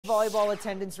volleyball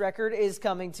attendance record is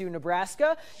coming to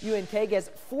Nebraska. UNK gets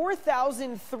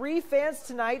 4,003 fans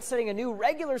tonight, setting a new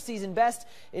regular season best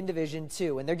in Division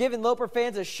II. And they're giving Loper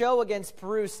fans a show against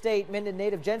Peru State. Minden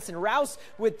native Jensen Rouse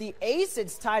with the ace.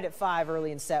 It's tied at 5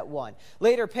 early in set 1.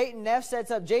 Later, Peyton Neff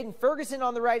sets up Jaden Ferguson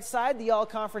on the right side. The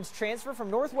all-conference transfer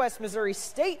from Northwest Missouri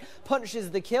State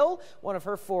punishes the kill, one of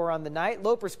her 4 on the night.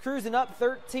 Loper's cruising up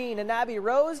 13, and Abby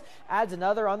Rose adds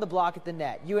another on the block at the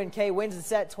net. UNK wins the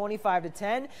set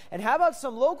 25-10. And how about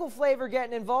some local flavor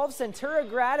getting involved? Centura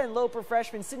grad and Loper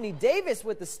freshman Sydney Davis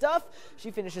with the stuff. She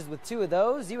finishes with 2 of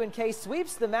those. UNK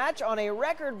sweeps the match on a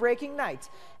record-breaking night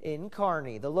in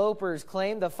Kearney. The Lopers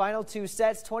claim the final 2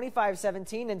 sets,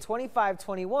 25-17 and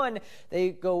 25-21. They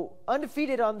go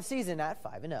undefeated on the season at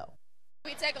 5-0.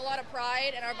 We take a lot of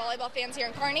pride in our volleyball fans here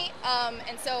in Kearney,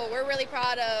 and so we're really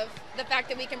proud of the fact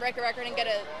that we can break a record and get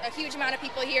a huge amount of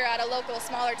people here at a local,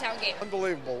 smaller town game.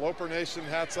 Unbelievable. Loper Nation,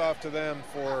 hats off to them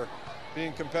for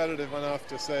being competitive enough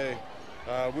to say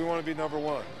we want to be number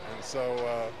 1, and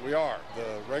so we are.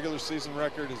 The regular season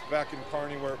record is back in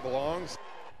Kearney where it belongs.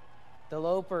 The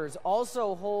Lopers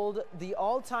also hold the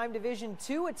all-time Division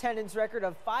II attendance record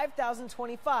of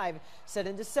 5,025 set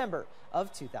in December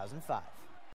of 2005.